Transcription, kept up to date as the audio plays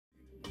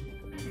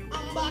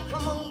I'm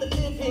back among the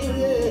living.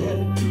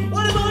 Yeah.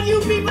 What about you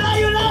people? Are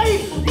you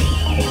alive?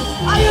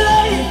 Are you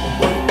alive?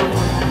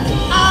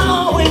 I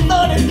always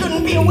thought it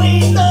couldn't be a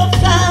waste of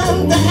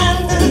time to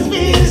handle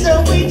fears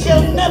of which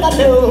you've never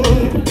known.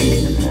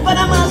 But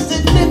I must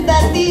admit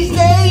that these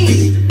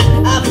days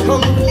I've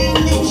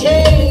completely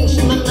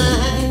changed my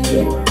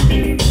mind.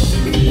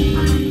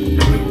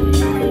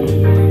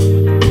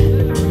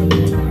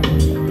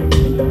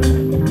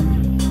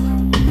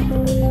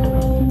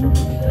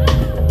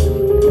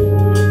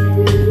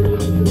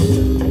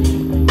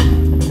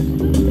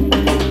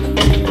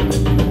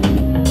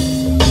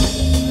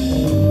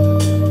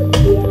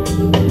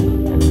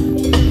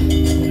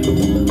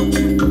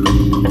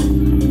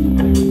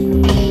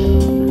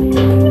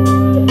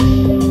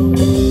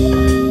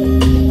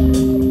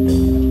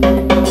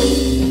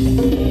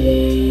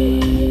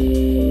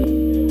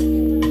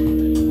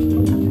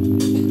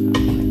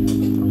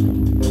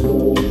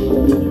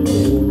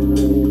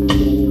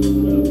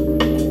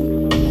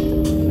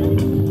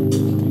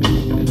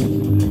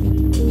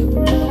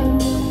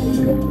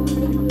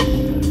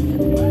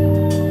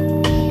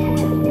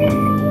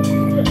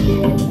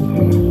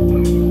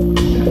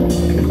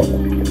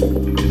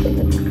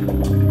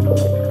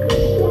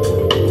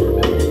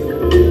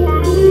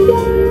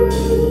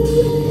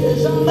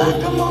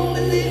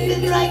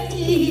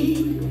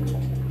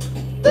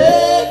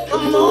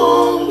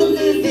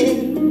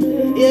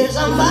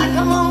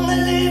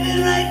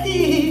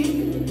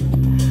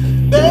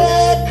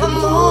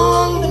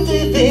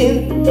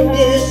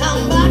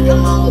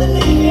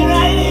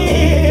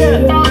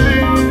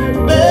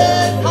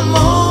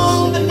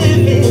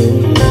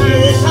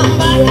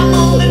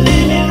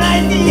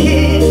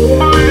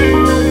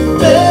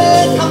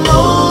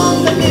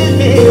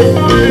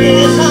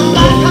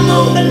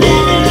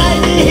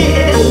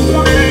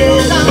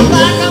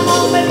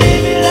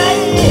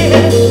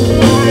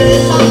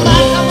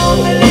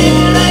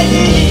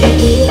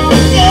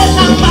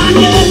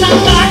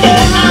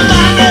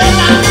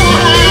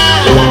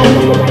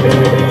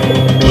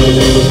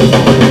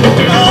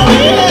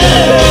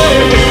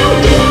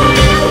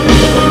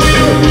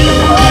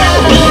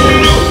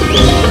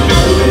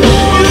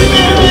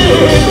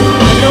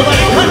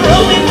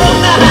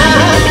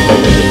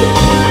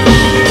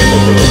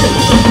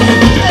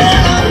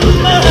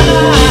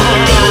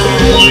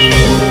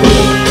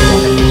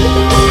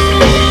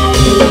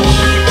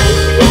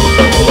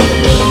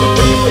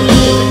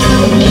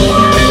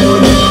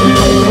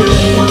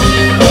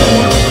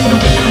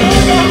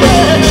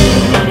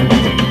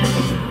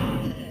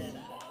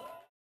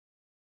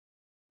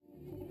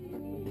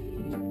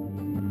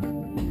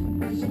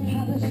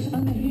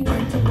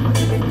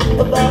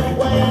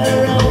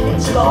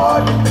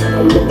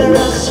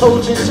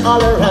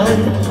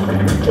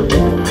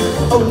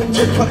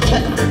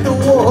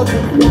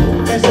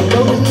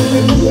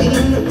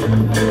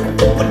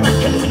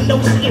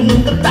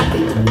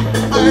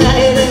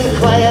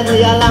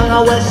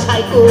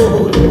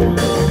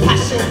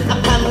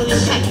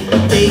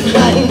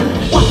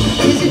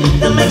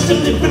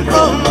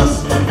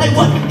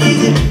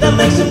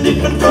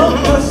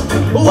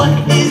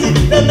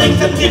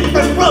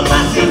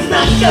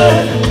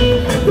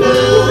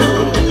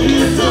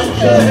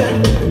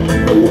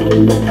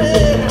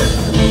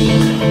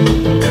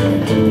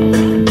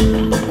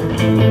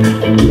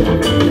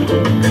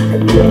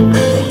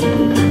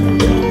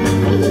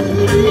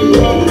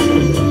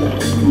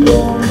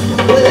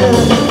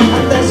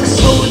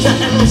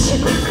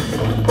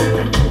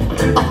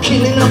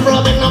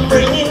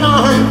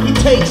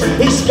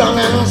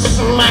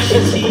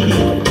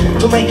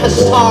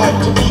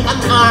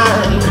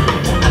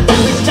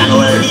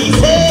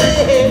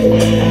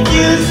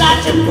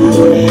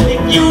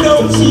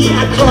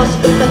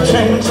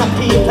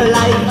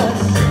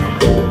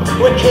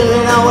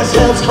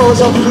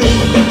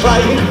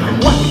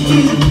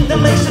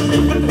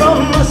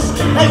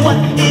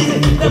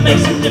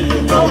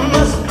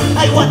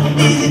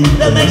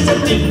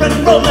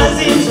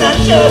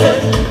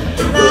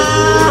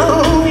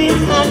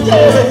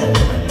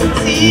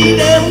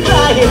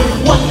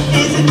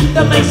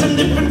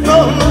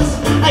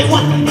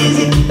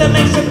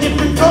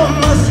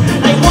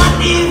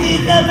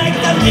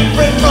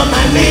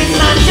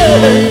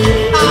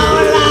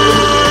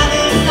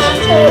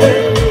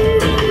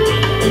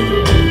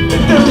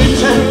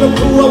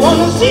 I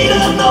wanna see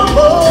them no more.